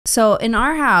So in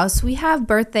our house, we have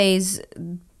birthdays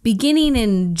beginning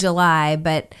in July,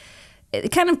 but it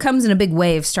kind of comes in a big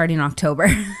wave starting October.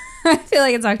 I feel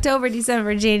like it's October,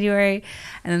 December, January,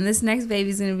 and then this next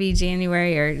baby's going to be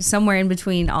January or somewhere in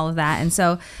between all of that. And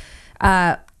so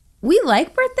we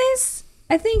like birthdays.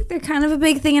 I think they're kind of a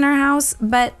big thing in our house,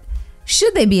 but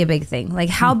should they be a big thing? Like,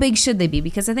 how big should they be?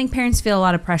 Because I think parents feel a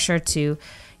lot of pressure to,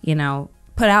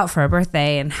 put out for a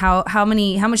birthday, and how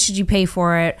much should you pay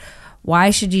for it?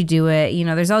 Why should you do it?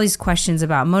 There's all these questions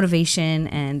about motivation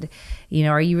and,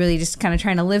 are you really just kind of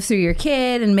trying to live through your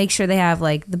kid and make sure they have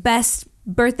like the best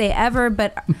birthday ever?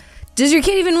 But does your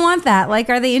kid even want that? Like,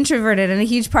 are they introverted and a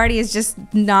huge party is just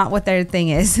not what their thing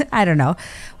is? I don't know.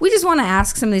 We just want to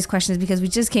ask some of these questions because we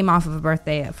just came off of a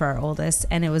birthday for our oldest,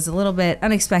 and it was a little bit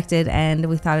unexpected, and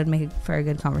we thought it'd make it for a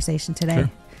good conversation today.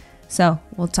 Sure. So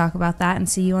we'll talk about that and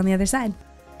see you on the other side.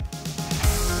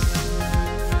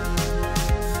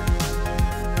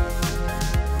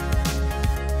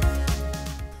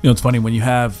 It's funny when you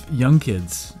have young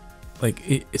kids,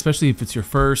 especially if it's your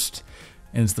first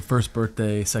and it's the first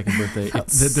birthday, second birthday.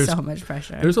 There's so much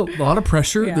pressure. There's a lot of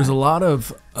pressure. Yeah. There's a lot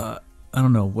of,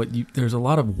 there's a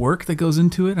lot of work that goes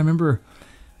into it. I remember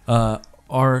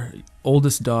our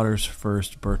oldest daughter's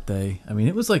first birthday. I mean,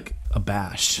 it was like a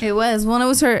bash. It was. Well, it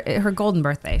was her golden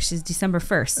birthday. She's December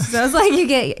 1st. So it's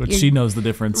like but she knows the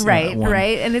difference. Right,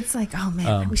 right. And it's like, oh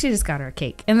man, we should just got her a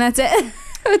cake. And that's it.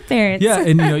 With parents. Yeah,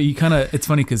 and you kind of, it's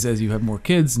funny because as you have more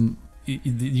kids and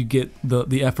you get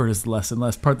the effort is less and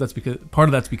less. Part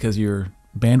of that's because your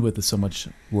bandwidth is so much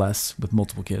less with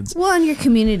multiple kids. Well, and your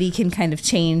community can kind of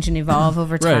change and evolve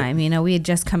over time. Right. We had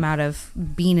just come out of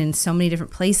being in so many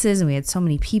different places, and we had so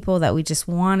many people that we just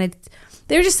wanted.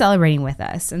 They were just celebrating with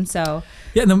us, and so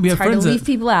yeah. And then we have friends hard to leave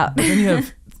people out. But then you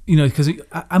have, because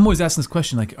I'm always asking this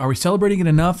question: like, are we celebrating it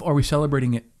enough? Or are we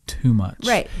celebrating it too much?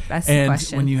 Right. That's the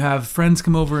question. And when you have friends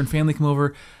come over and family come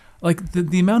over, like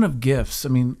the amount of gifts. I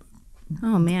mean,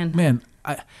 oh man,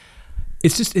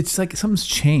 it's like something's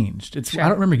changed. Sure. I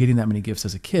don't remember getting that many gifts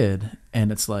as a kid,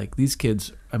 and it's like these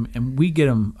kids, and we get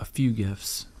them a few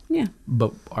gifts. Yeah.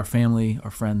 But our family,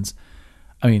 our friends,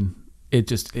 I mean, it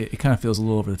kind of feels a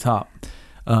little over the top.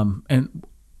 And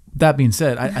that being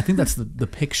said, I think that's the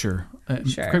picture.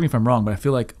 Sure. Correct me if I'm wrong, but I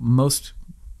feel like most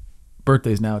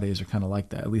birthdays nowadays are kind of like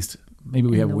that. At least maybe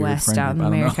we have a weird West, friend out group.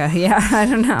 in America. Yeah, I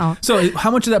don't know. So how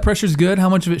much of that pressure is good? How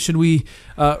much of it should we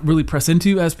really press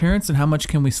into as parents, and how much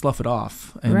can we slough it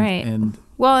off? Right. And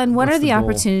what are the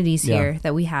opportunities here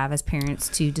that we have as parents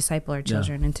to disciple our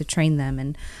children and to train them?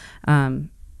 And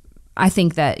I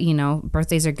think that,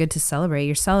 birthdays are good to celebrate.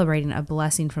 You're celebrating a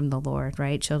blessing from the Lord,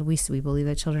 right? We believe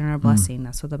that children are a blessing.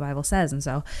 That's what the Bible says. And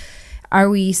so are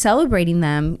we celebrating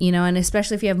them, and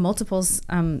especially if you have multiples,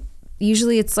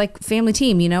 usually it's like family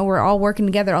team, we're all working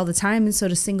together all the time. And so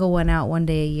to single one out one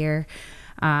day a year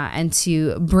and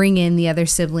to bring in the other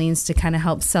siblings to kind of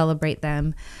help celebrate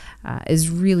them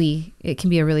it can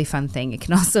be a really fun thing. It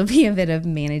can also be a bit of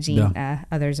managing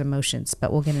others' emotions,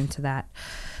 but we'll get into that.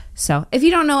 So if you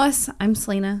don't know us, I'm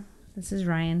Selena. This is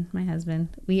Ryan, my husband.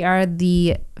 We are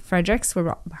the Fredericks.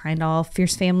 We're behind all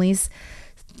Fierce Families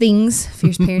things,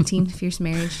 fierce parenting, fierce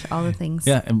marriage, all the things.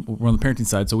 Yeah, and we're on the parenting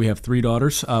side. So we have 3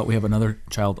 daughters. We have another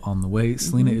child on the way.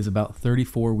 Selena is about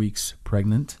 34 weeks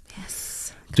pregnant.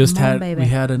 Yes. We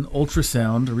had an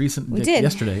ultrasound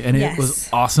yesterday, and it was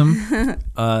awesome.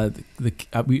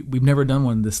 We've never done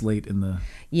one this late in the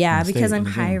because I'm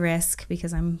high risk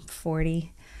because I'm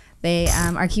 40. They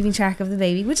are keeping track of the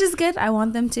baby, which is good. I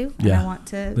want them to. And I want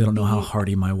to. They don't know how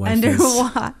hardy my wife under is.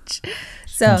 watch.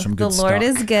 So the Lord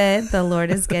is good. The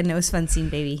Lord is good. And it was fun seeing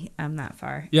baby that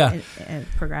far. Yeah. It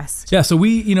progressed. Yeah. So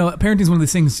parenting is one of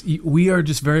these things. We are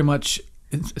just very much,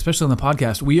 especially on the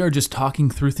podcast, we are just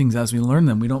talking through things as we learn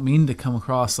them. We don't mean to come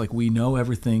across like we know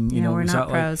everything. We're not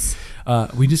pros.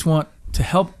 We just want to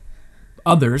help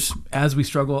others as we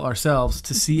struggle ourselves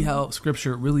to see how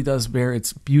Scripture really does bear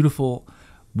its beautiful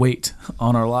weight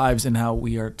on our lives and how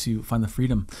we are to find the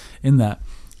freedom in that,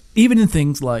 even in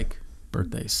things like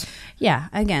birthdays. Yeah,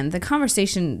 again, the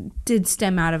conversation did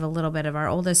stem out of a little bit of our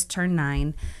oldest turned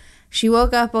 9. She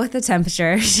woke up with a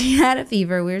temperature. She had a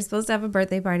fever. We were supposed to have a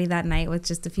birthday party that night with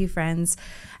just a few friends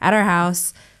at our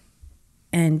house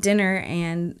and dinner,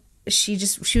 and she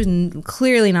was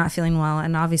clearly not feeling well,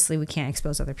 and obviously we can't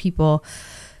expose other people.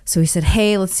 So we said,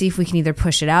 hey, let's see if we can either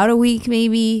push it out a week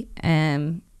maybe,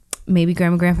 maybe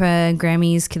Grandma, Grandpa, and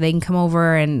Grammys, they can come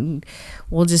over and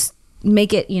we'll just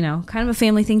make it, kind of a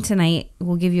family thing tonight.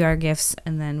 We'll give you our gifts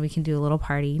and then we can do a little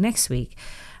party next week.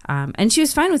 And she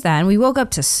was fine with that. And we woke up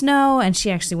to snow and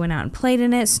she actually went out and played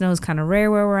in it. Snow is kind of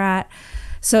rare where we're at.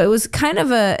 So it was kind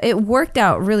of it worked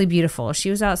out really beautiful. She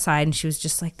was outside and she was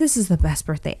just like, this is the best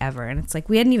birthday ever. And it's like,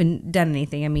 we hadn't even done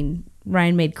anything. I mean,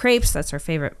 Ryan made crepes. That's her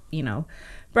favorite,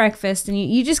 breakfast. And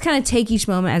you just kind of take each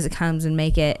moment as it comes and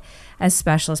make it as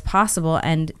special as possible.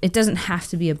 And it doesn't have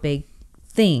to be a big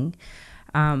thing.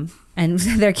 And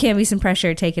there can be some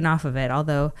pressure taken off of it.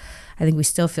 Although I think we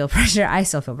still feel pressure. I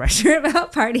still feel pressure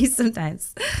about parties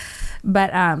sometimes.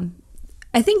 But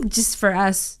I think just for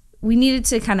us, we needed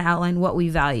to kind of outline what we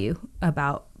value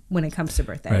about when it comes to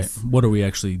birthdays. Right. What are we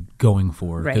actually going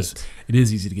for? Because it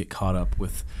is easy to get caught up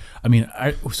with. I mean,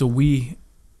 so we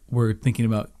were thinking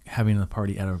about having a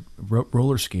party at a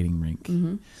roller skating rink.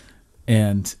 Mm-hmm.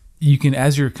 And you can,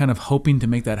 as you're kind of hoping to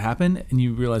make that happen, and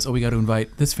you realize, oh, we got to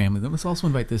invite this family. Then let's also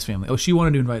invite this family. Oh, she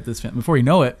wanted to invite this family. Before you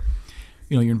know it,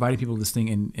 you're inviting people to this thing,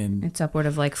 and it's upward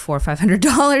of like $400 or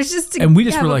 $500 just to. And we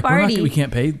just have were like, we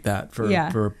can't pay that for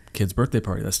a kid's birthday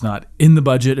party. That's not in the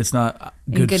budget. It's not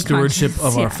good stewardship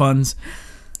of our funds,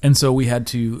 and so we had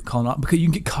to call it off because you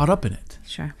can get caught up in it.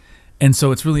 Sure. And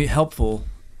so it's really helpful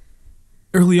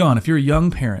early on. If you're a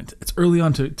young parent, it's early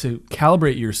on to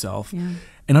calibrate yourself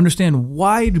and understand,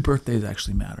 why do birthdays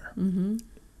actually matter. Mm-hmm.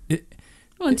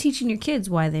 And teaching your kids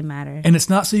why they matter. And it's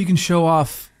not so you can show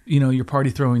off, your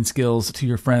party throwing skills to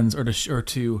your friends or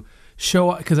to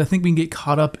show, because I think we can get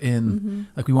caught up in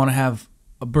like we want to have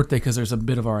a birthday because there's a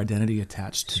bit of our identity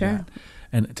attached to that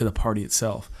and to the party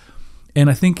itself. And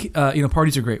I think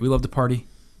parties are great. We love to party.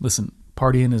 Listen,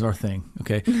 partying is our thing,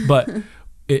 okay? But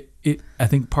I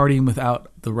think partying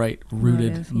without the right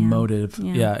rooted motive,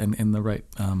 and the right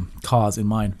cause in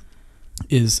mind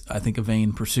is, I think, a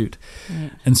vain pursuit. Right.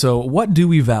 And so what do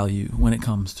we value when it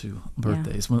comes to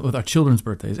birthdays, with our children's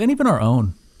birthdays, and even our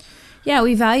own? Yeah,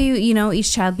 we value,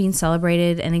 each child being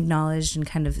celebrated and acknowledged and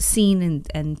kind of seen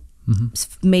and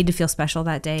made to feel special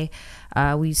that day.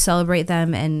 We celebrate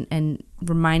them and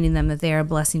reminding them that they are a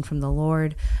blessing from the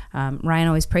Lord. Ryan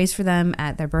always prays for them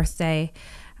at their birthday,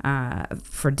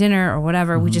 for dinner or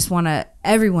whatever. We just want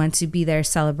everyone to be there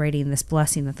celebrating this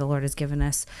blessing that the Lord has given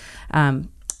us.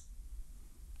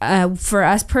 For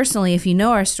us personally, if you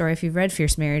know our story, if you've read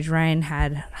Fierce Marriage, Ryan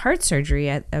had heart surgery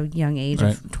at a young age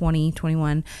of 20,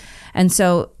 21. And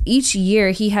so each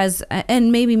year he has,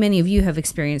 and maybe many of you have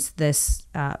experienced this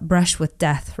brush with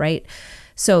death, right?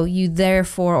 So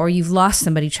you've lost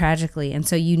somebody tragically. And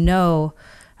so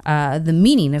the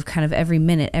meaning of kind of every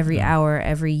minute, every hour,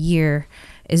 every year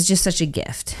is just such a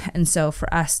gift. And so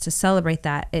for us to celebrate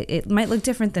that, it might look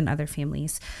different than other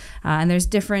families. And there's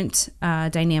different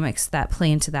dynamics that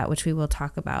play into that, which we will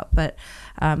talk about. But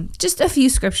just a few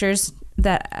scriptures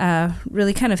that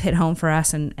really kind of hit home for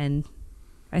us and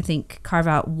I think carve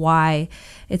out why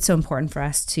it's so important for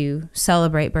us to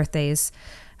celebrate birthdays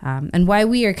and why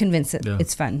we are convinced that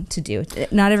it's fun to do.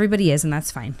 Not everybody is, and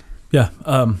that's fine. Yeah.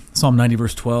 Psalm 90,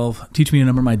 verse 12. Teach me to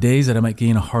number my days that I might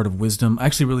gain a heart of wisdom. I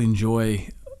actually really enjoy,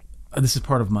 this is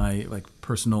part of my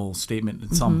personal statement.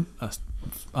 In Psalm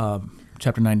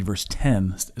chapter 90, verse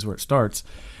 10 is where it starts.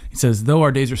 It says, though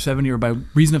our days are 70, or by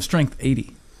reason of strength,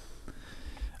 80.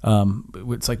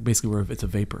 It's like basically where it's a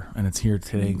vapor and it's here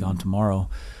today, gone tomorrow.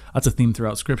 That's a theme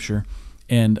throughout Scripture.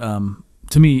 And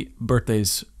to me,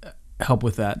 birthdays help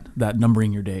with that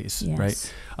numbering your days,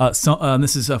 right?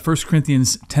 This is 1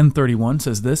 Corinthians 10:31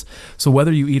 says this: so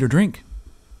whether you eat or drink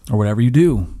or whatever you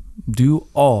do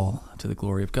all to the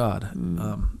glory of God.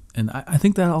 And I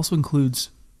think that also includes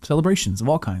celebrations of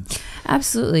all kinds.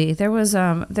 Absolutely. There was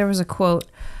a quote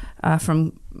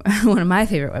from one of my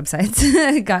favorite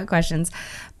websites, Got Questions,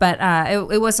 but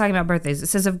it was talking about birthdays. It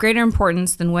says, of greater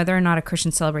importance than whether or not a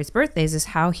Christian celebrates birthdays is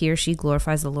how he or she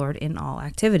glorifies the Lord in all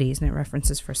activities. And it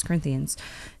references 1 Corinthians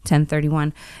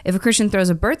 10:31. If a Christian throws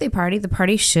a birthday party, the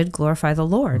party should glorify the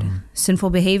Lord. Sinful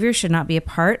behavior should not be a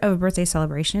part of a birthday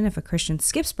celebration. If a Christian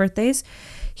skips birthdays,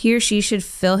 he or she should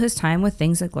fill his time with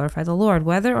things that glorify the Lord.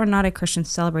 Whether or not a Christian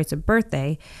celebrates a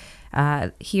birthday,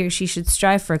 he or she should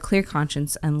strive for a clear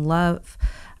conscience and love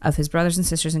of his brothers and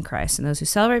sisters in Christ. And those who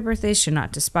celebrate birthdays should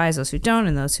not despise those who don't,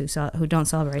 and those who don't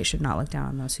celebrate should not look down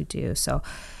on those who do. So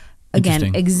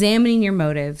again, examining your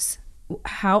motives.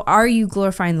 How are you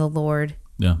glorifying the Lord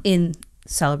in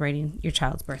celebrating your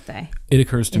child's birthday? It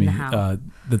occurs to me that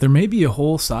there may be a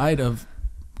whole side of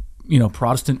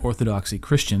Protestant Orthodoxy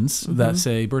Christians that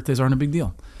say birthdays aren't a big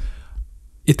deal.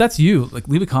 If that's you,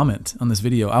 leave a comment on this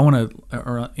video. I want to,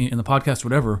 or in the podcast,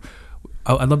 whatever.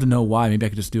 I'd love to know why. Maybe I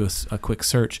could just do a quick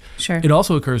search. Sure. It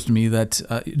also occurs to me that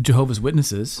Jehovah's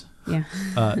Witnesses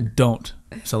don't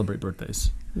celebrate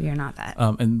birthdays. We are not that.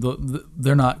 And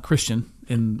they're not Christian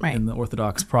in the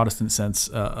Orthodox Protestant sense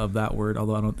of that word,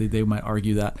 although I don't think they might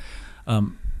argue that.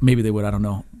 Maybe they would, I don't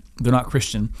know. they're not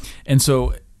Christian. And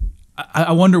so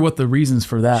I wonder what the reasons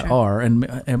for that Sure. are. And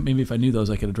maybe if I knew those,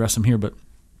 I could address them here. But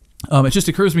it just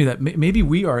occurs to me that maybe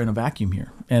we are in a vacuum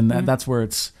here. And that's where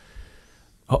it's,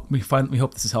 we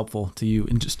hope this is helpful to you.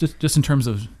 And just in terms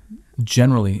of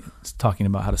generally talking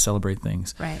about how to celebrate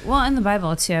things. Right. Well, in the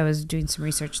Bible too, I was doing some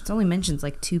research. It only mentions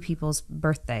like 2 people's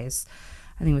birthdays.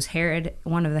 I think it was Herod,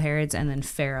 one of the Herods, and then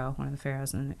Pharaoh, one of the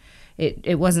Pharaohs. And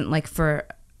it wasn't like for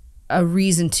a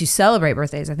reason to celebrate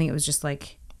birthdays. I think it was just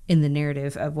like in the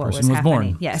narrative of what was happening.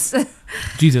 Born. Yes.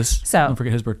 Jesus. So don't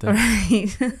forget his birthday. Right.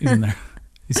 He's in there.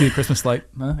 You see the Christmas light?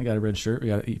 I got a red shirt.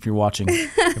 If you're watching, you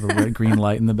have a red green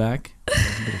light in the back.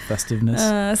 A bit of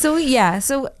festiveness.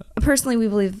 So personally, we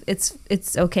believe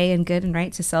it's okay and good and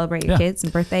right to celebrate your kids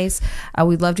and birthdays.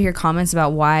 We'd love to hear comments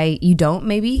about why you don't,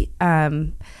 maybe.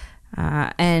 And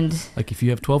like if you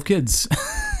have 12 kids.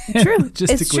 True.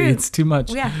 Logistically, it's too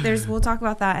much. Yeah, we'll talk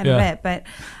about that in a bit, but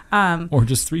or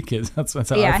just 3 kids. That's how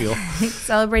I feel.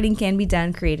 Celebrating can be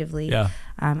done creatively. Yeah.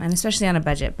 And especially on a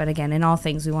budget. But again, in all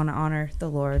things, we want to honor the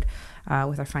Lord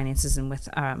with our finances and with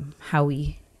how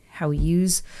we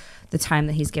use the time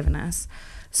that He's given us.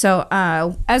 So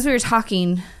as we were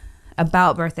talking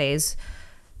about birthdays,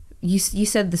 you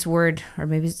said this word, or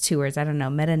maybe it's 2 words, I don't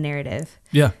know, meta narrative.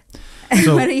 Yeah.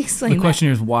 So Why don't you explain the question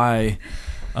that? here is why.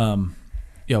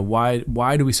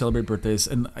 Why do we celebrate birthdays?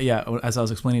 And as I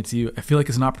was explaining it to you, I feel like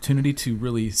it's an opportunity to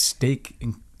really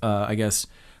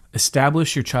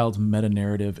establish your child's meta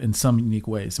narrative in some unique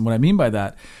ways. And what I mean by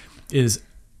that is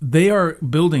they are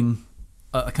building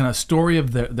a kind of story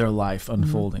of their life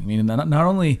unfolding. Meaning not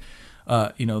only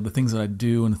the things that I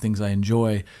do and the things I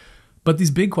enjoy, but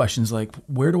these big questions like,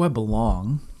 where do I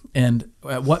belong? And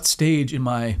at what stage in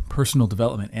my personal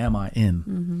development am I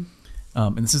in?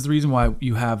 And this is the reason why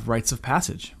you have rites of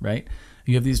passage, right?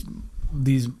 You have these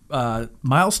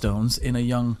milestones in a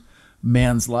young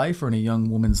man's life or in a young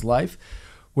woman's life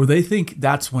where they think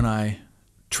that's when I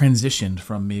transitioned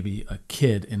from maybe a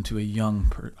kid into a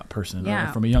young person,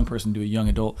 or from a young person to a young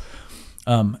adult.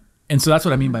 And so that's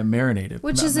what I mean by marinative.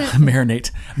 Which is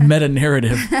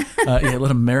meta-narrative. Let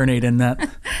them marinate in that.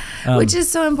 Which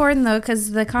is so important, though,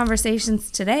 because the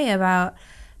conversations today about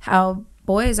how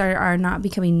boys are not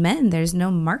becoming men, there's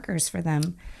no markers for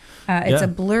them. It's a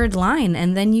blurred line.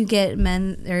 And then you get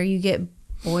men, or you get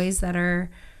boys that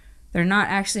they're not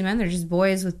actually men, they're just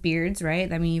boys with beards,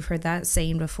 right? I mean, you've heard that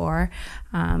saying before.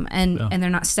 And they're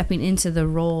not stepping into the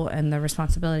role and the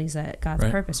responsibilities that God's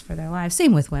purpose for their lives.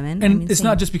 Same with women. And it's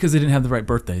not just because they didn't have the right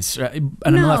birthdays. Right? And I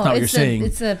know that's not what you're saying.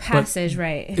 It's a passage,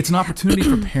 right? It's an opportunity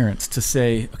for parents to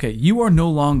say, okay, you are no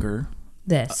longer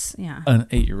an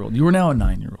 8-year-old. You are now a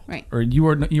 9-year-old. Right. Or you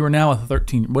are now a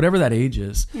 13, whatever that age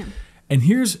is. Yeah. And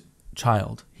here's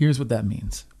what that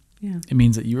means. Yeah. It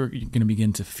means that you're going to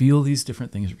begin to feel these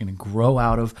different things. You're going to grow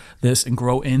out of this and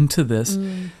grow into this.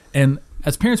 And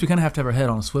as parents, we kind of have to have our head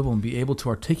on a swivel and be able to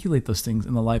articulate those things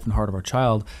in the life and heart of our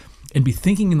child and be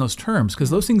thinking in those terms, because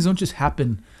those things don't just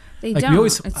happen. They don't.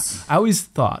 I always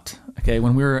thought, okay,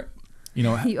 when we were,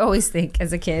 you always think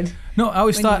as a kid. No, I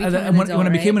always thought when I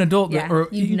became an adult, or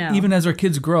even as our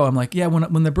kids grow, I'm like,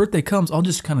 when their birthday comes, I'll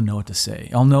just kind of know what to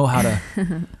say. I'll know how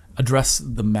to address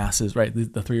the masses, right?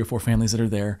 The 3 or 4 families that are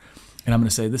there. And I'm going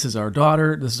to say, this is our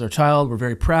daughter, this is our child, we're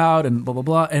very proud, and blah, blah,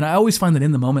 blah. And I always find that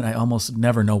in the moment, I almost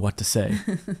never know what to say.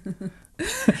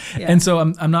 And so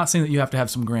I'm not saying that you have to have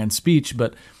some grand speech,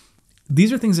 but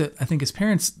these are things that I think as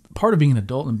parents, part of being an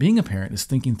adult and being a parent is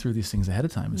thinking through these things ahead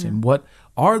of time and saying, what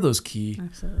are those key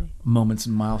moments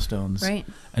and milestones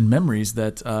and memories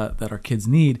that our kids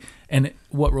need, and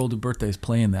what role do birthdays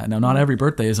play in that? Now, not every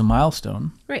birthday is a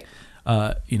milestone. Right.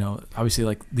 Obviously,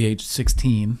 like the age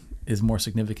 16 is more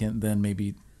significant than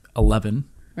maybe 11.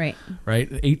 Right.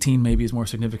 18 maybe is more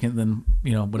significant than,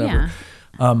 whatever.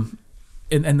 Yeah.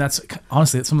 And that's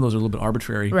honestly, some of those are a little bit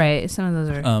arbitrary. Right. Some of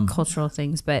those are cultural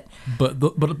things, but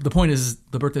the point is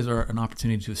the birthdays are an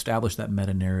opportunity to establish that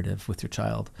meta narrative with your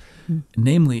child,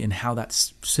 namely in how that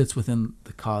sits within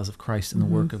the cause of Christ and the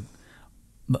work of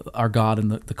our God and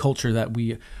the culture that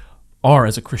we are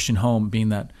as a Christian home, being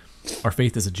that our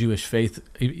faith is a Jewish faith,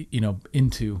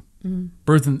 into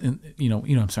birth in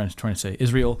I'm trying to say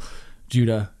Israel,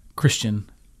 Judah, Christian,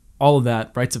 all of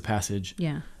that, rites of passage.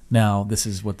 Yeah. Now this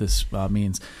is what this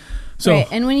means. So, right.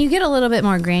 And when you get a little bit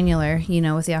more granular,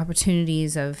 with the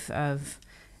opportunities of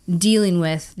dealing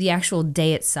with the actual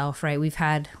day itself, right? We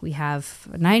have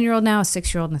a 9-year-old now, a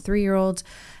 6-year-old, and a 3-year-old,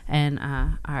 and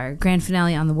our grand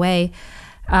finale on the way.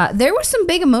 There were some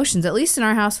big emotions, at least in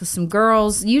our house, with some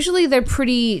girls. Usually they're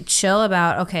pretty chill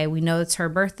about, okay, we know it's her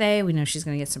birthday. We know she's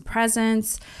going to get some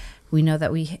presents. We know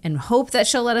that and hope that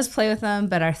she'll let us play with them,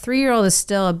 but our 3-year-old is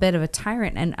still a bit of a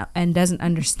tyrant and doesn't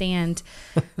understand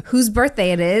whose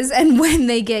birthday it is and when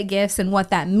they get gifts and what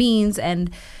that means.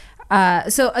 And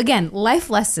so again, life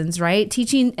lessons, right?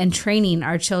 Teaching and training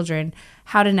our children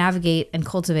how to navigate and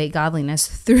cultivate godliness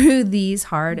through these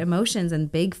hard emotions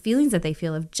and big feelings that they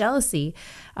feel of jealousy.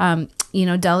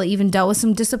 Della even dealt with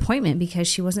some disappointment because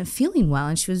she wasn't feeling well,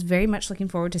 and she was very much looking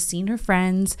forward to seeing her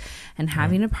friends and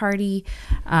having a party.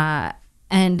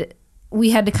 And we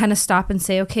had to kind of stop and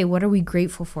say, okay, what are we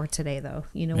grateful for today, though?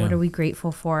 What are we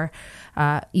grateful for,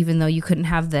 even though you couldn't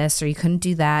have this or you couldn't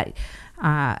do that?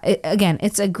 Again,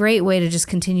 it's a great way to just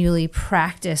continually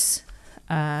practice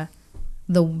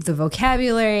the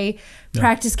vocabulary,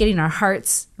 practice getting our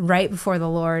hearts right before the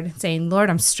Lord, saying, Lord,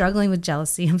 I'm struggling with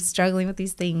jealousy. I'm struggling with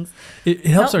these things. It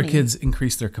helps our kids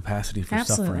increase their capacity for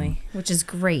suffering. Which is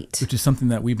great. Which is something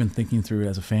that we've been thinking through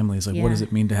as a family is like, what does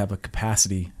it mean to have a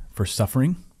capacity for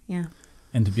suffering? Yeah.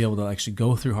 And to be able to actually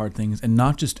go through hard things and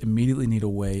not just immediately need a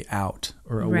way out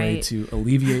or a way to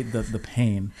alleviate the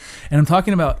pain. And I'm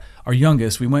talking about our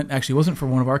youngest. We went, actually, it wasn't for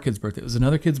one of our kids' birthday. It was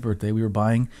another kid's birthday. We were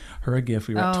buying her a gift.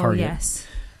 We were at Target. Yes.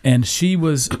 And she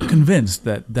was convinced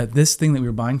that this thing that we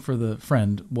were buying for the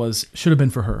friend should have been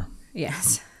for her.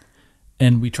 Yes.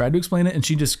 And we tried to explain it, and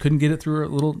she just couldn't get it through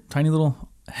her tiny little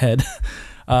head.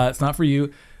 It's not for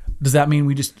you. Does that mean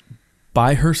we just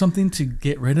buy her something to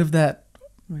get rid of that?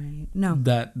 Right. No.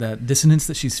 That dissonance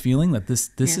that she's feeling, that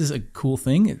this is a cool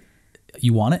thing.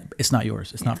 You want it. It's not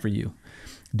yours. It's not for you.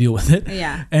 Deal with it.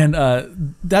 Yeah.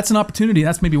 And that's an opportunity.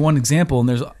 That's maybe one example. And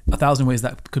there's 1,000 ways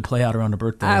that could play out around a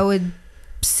birthday. I would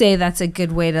say that's a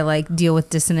good way to deal with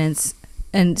dissonance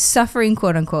and suffering,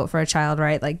 quote unquote, for a child,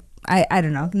 right? Like, I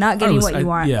don't know, not getting what you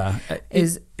want. Yeah.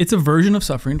 It's a version of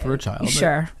suffering for a child.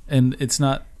 Sure. And it's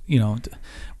not,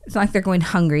 it's not like they're going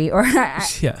hungry or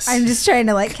yes. I'm just trying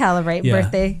to calibrate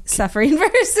birthday suffering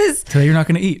versus today you're not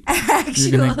going to eat.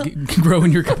 You're going to grow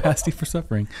in your capacity for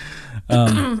suffering.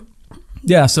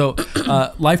 So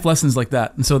life lessons like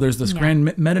that. And so there's this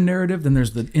grand meta narrative, then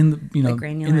there's in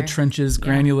the trenches,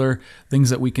 granular things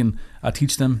that we can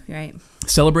teach them. Right.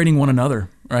 Celebrating one another,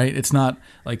 right? It's not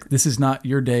like this is not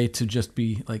your day to just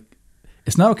be like,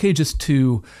 it's not okay just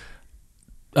to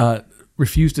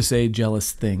refuse to say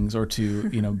jealous things or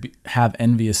to have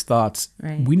envious thoughts.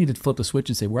 Right. We need to flip the switch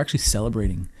and say we're actually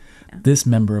celebrating this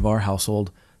member of our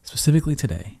household specifically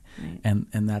today. Right.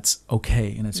 And that's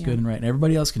okay, and it's good and right, and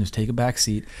everybody else can just take a back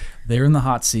seat. They're in the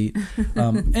hot seat,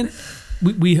 and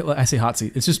I say hot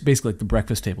seat. It's just basically like the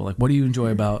breakfast table. Like, what do you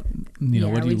enjoy about what do you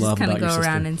love about your sister? We just kind of go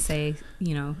around and say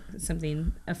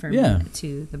something affirming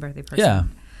to the birthday person.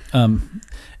 Yeah,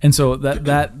 and so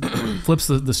that flips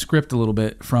the script a little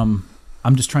bit from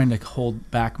I'm just trying to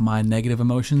hold back my negative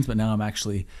emotions, but now I'm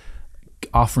actually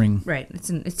offering. Right.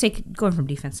 It's going from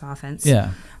defense to offense.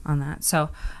 Yeah. On that. So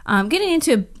getting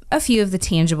into a few of the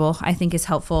tangible, I think, is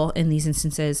helpful in these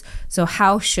instances. So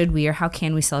how should we or how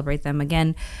can we celebrate them?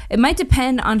 Again, it might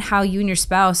depend on how you and your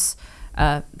spouse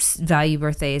value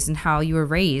birthdays and how you were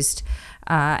raised.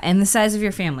 And the size of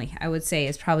your family, I would say,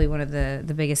 is probably one of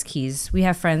the biggest keys. We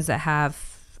have friends that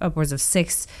have upwards of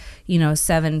 6,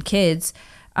 7 kids,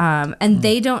 and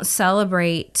they don't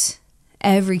celebrate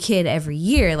every kid every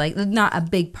year, not a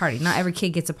big party. Not every kid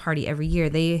gets a party every year.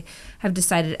 They have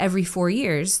decided every 4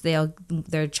 years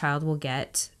that child will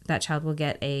get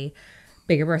a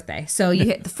bigger birthday. So you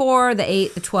hit the 4, the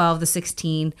 8, the 12, the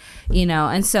 16,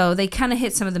 and so they kind of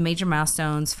hit some of the major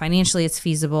milestones. Financially, it's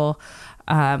feasible.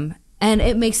 And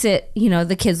it makes it,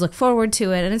 the kids look forward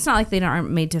to it. And it's not like they aren't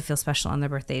made to feel special on their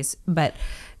birthdays, but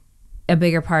a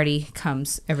bigger party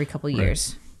comes every couple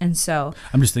years. Right. And so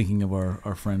I'm just thinking of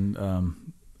our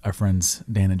friends,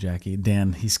 Dan and Jackie.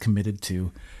 Dan, he's committed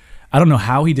to, I don't know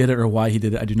how he did it or why he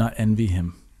did it. I do not envy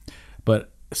him.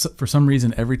 But for some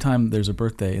reason, every time there's a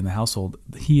birthday in the household,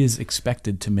 he is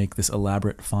expected to make this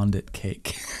elaborate fondant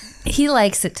cake. He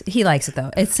likes it. He likes it, though.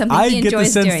 It's something he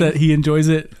enjoys doing. I get the sense that he enjoys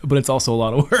it, but it's also a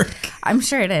lot of work. I'm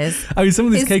sure it is. I mean, some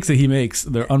of these cakes that he makes,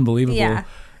 they're unbelievable. Yeah.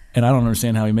 And I don't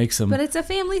understand how he makes them. But it's a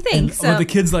family thing. And the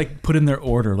kids put in their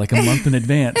order a month in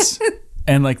advance.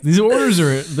 And these orders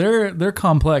they're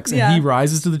complex, and he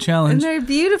rises to the challenge. And they're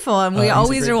beautiful, and we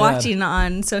always are watching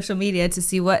on social media to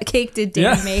see what cake did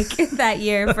Dan make that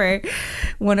year for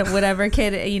whatever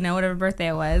kid, whatever birthday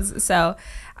it was. So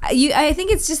I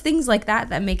think it's just things like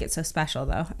that make it so special,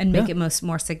 though, and make it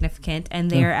more significant.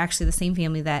 And they're actually the same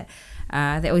family that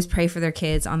they always pray for their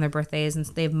kids on their birthdays, and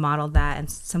they've modeled that, and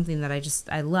something that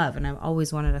I love, and I've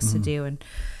always wanted us to do. And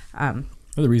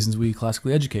they're the reasons we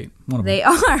classically educate. One of them. They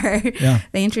are. Yeah.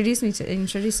 They introduced us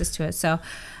to it. So,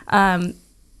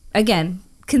 again,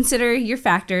 consider your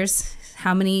factors.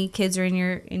 How many kids are in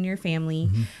your family?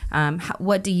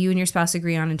 What do you and your spouse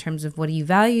agree on in terms of what do you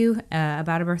value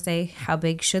about a birthday? How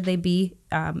big should they be?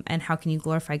 And how can you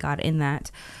glorify God in that?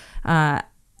 And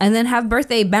then have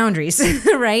birthday boundaries,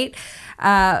 right?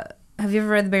 Have you ever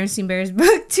read the Berenstain Bears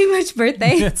book, Too Much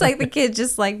Birthday? It's like the kid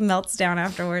just like melts down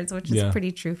afterwards, which is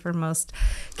pretty true for most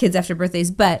kids after birthdays.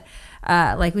 But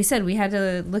like we said, we had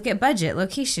to look at budget,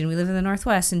 location. We live in the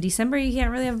Northwest. In December, you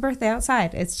can't really have a birthday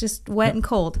outside. It's just wet and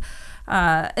cold.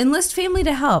 Enlist family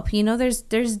to help. You know, there's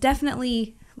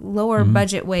definitely lower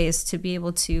budget ways to be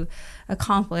able to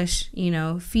accomplish, you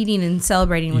know, feeding and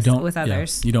celebrating with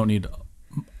others. You don't need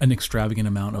an extravagant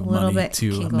amount of money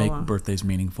to make birthdays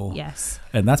meaningful. Yes.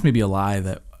 And that's maybe a lie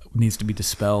that needs to be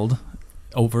dispelled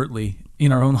overtly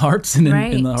in our own hearts and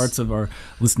in the hearts of our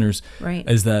listeners. Right.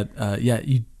 Is that,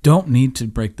 you don't need to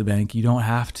break the bank. You don't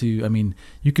have to. I mean,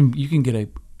 you can get a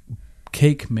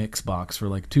cake mix box for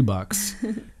like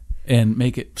 $2 and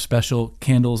make it special,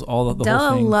 candles, all the whole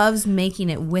Della thing. loves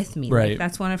making it with me. Right. Like,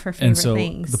 that's one of her favorite and so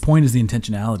things. The point is the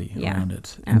intentionality around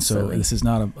it. And absolutely. so this is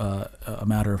not a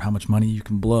matter of how much money you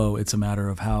can blow. It's a matter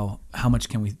of how much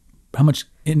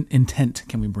intent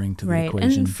can we bring to the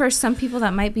equation. And for some people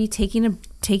that might be taking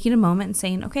a moment and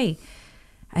saying, okay,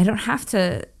 I don't have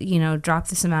to, you know, drop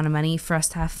this amount of money for us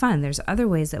to have fun. There's other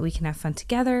ways that we can have fun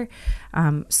together.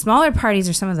 Smaller parties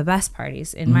are some of the best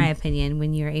parties, in my opinion,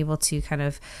 when you're able to kind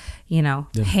of, you know,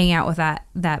 hang out with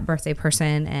that birthday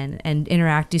person and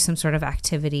interact, do some sort of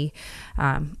activity.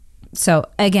 So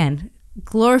again,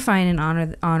 glorifying and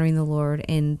honoring the Lord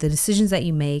in the decisions that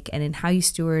you make and in how you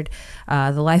steward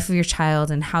the life of your child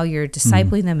and how you're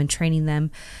discipling them and training them.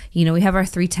 You know, we have our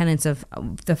 3 tenets of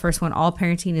the first one, all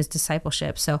parenting is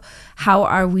discipleship. So how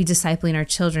are we discipling our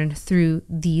children through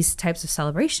these types of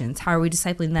celebrations? How are we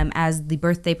discipling them as the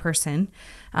birthday person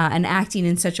and acting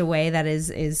in such a way that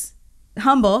is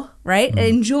humble, right?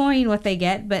 Enjoying what they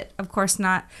get, but of course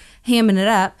not hamming it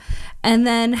up. And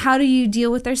then how do you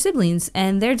deal with their siblings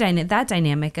and their that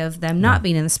dynamic of them not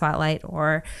being in the spotlight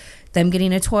or them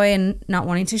getting a toy and not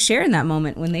wanting to share in that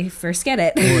moment when they first get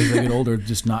it. Or as they get older,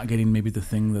 just not getting maybe the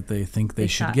thing that they think they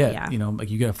should get. Yeah. You know, like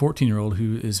you get a 14-year-old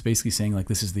who is basically saying like,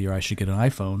 this is the year I should get an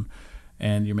iPhone.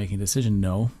 And you're making a decision.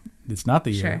 No, it's not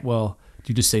the year. Well,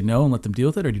 do you just say no and let them deal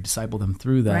with it, or do you disciple them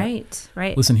through that?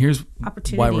 Right. Listen, here's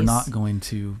why we're not going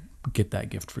to get that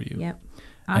gift for you. Yep.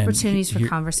 Opportunities for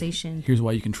conversation. Here's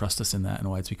why you can trust us in that, and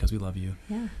why it's because we love you.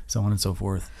 Yeah. So on and so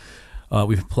forth.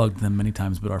 We've plugged them many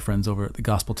times, but our friends over at the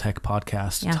Gospel Tech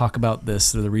Podcast talk about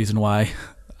this. They're the reason why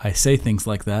I say things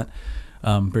like that.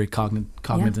 Very cognizant,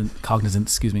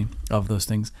 of those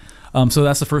things. So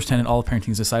that's the first tenet, all of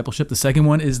parenting is discipleship. The second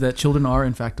one is that children are,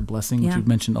 in fact, a blessing, which we've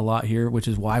mentioned a lot here, which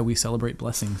is why we celebrate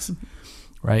blessings,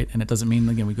 right? And it doesn't mean,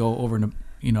 again, we go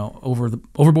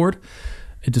overboard.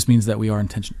 It just means that we are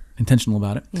intentional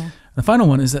about it. Yeah. The final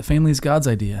one is that family is God's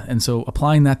idea. And so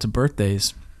applying that to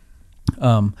birthdays,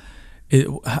 what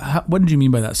did you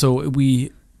mean by that? So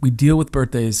we deal with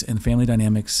birthdays and family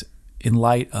dynamics in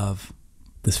light of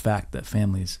this fact that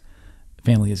family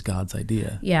is God's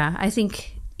idea. Yeah, I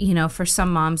think, for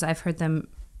some moms, I've heard them,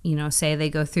 say they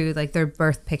go through like their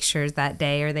birth pictures that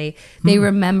day, or they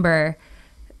remember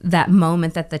that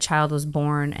moment that the child was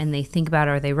born, and they think about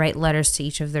it, or they write letters to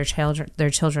each of their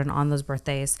children on those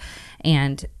birthdays,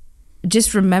 and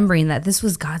just remembering that this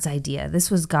was God's idea. This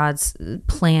was God's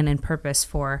plan and purpose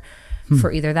for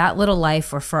either that little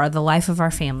life or for the life of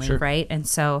our family, sure. Right? And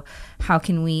so how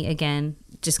can we, again,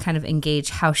 just kind of engage,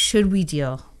 how should we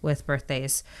deal with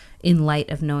birthdays in light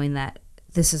of knowing that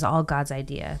this is all God's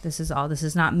idea. This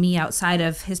is not me outside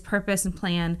of his purpose and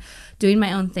plan doing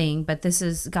my own thing, but this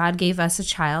is, God gave us a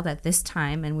child at this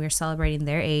time, and we're celebrating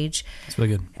their age. That's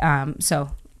really good.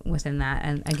 So within that,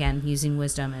 and again, using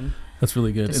wisdom and that's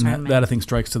really good. And that I think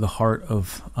strikes to the heart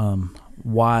of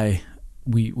why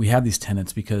we have these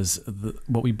tenets, because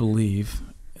what we believe,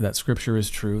 that Scripture is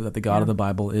true, that the God of the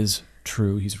Bible is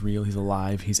true. He's real. He's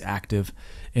alive. He's active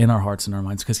in our hearts and our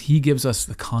minds, because he gives us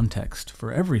the context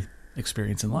for every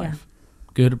experience in life,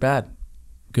 good or bad,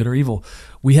 good or evil.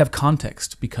 We have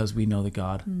context because we know the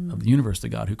God of the universe, the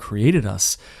God who created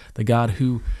us, the God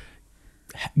who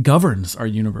governs our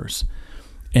universe.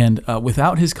 And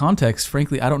without his context,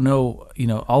 frankly, I don't know,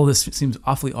 all of this seems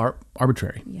awfully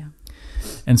arbitrary. Yeah.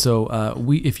 And so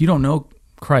if you don't know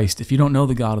Christ, if you don't know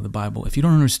the God of the Bible, if you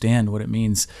don't understand what it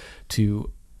means to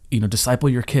disciple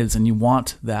your kids, and you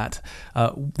want that,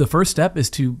 the first step is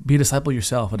to be a disciple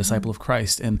yourself, a disciple of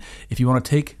Christ. And if you want to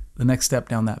take the next step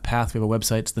down that path, we have a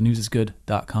website. It's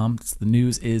thenewsisgood.com. It's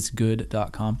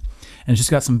thenewsisgood.com. And it's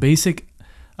just got some basic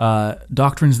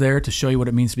doctrines there to show you what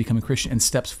it means to become a Christian and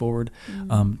steps forward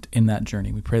in that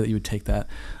journey. We pray that you would take that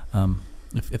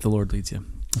if the Lord leads you.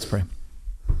 Let's pray.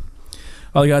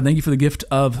 Father God, thank you for the gift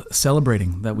of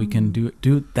celebrating, that we can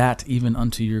do that even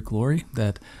unto your glory,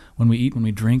 that when we eat, when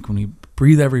we drink, when we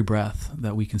breathe every breath,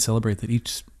 that we can celebrate that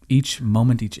each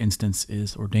moment, each instance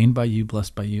is ordained by you,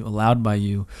 blessed by you, allowed by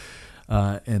you,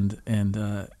 and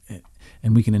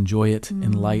we can enjoy it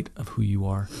in light of who you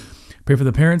are. Pray for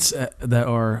the parents that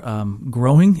are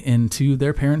growing into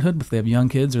their parenthood. If they have young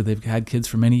kids or they've had kids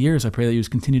for many years, I pray that you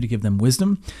just continue to give them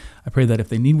wisdom. I pray that if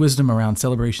they need wisdom around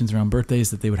celebrations, around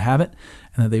birthdays, that they would have it,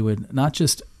 and that they would not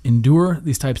just endure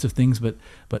these types of things, but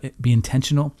be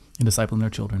intentional in discipling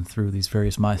their children through these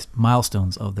various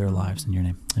milestones of their lives. In your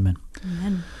name, amen.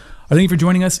 Amen. Thank you for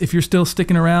joining us. If you're still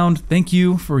sticking around, thank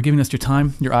you for giving us your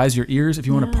time, your eyes, your ears. If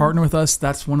you want to partner with us,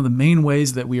 that's one of the main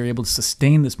ways that we are able to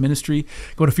sustain this ministry.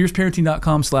 Go to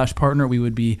fierceparenting.com/partner. We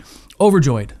would be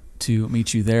overjoyed to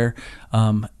meet you there.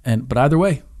 But either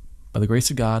way, by the grace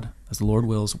of God, as the Lord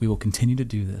wills, we will continue to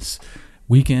do this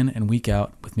week in and week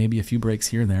out, with maybe a few breaks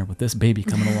here and there, with this baby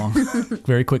coming along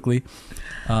very quickly.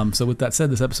 So with that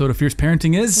said, this episode of Fierce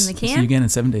Parenting is. In the can. We'll see you again in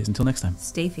 7 days. Until next time.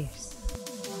 Stay fierce.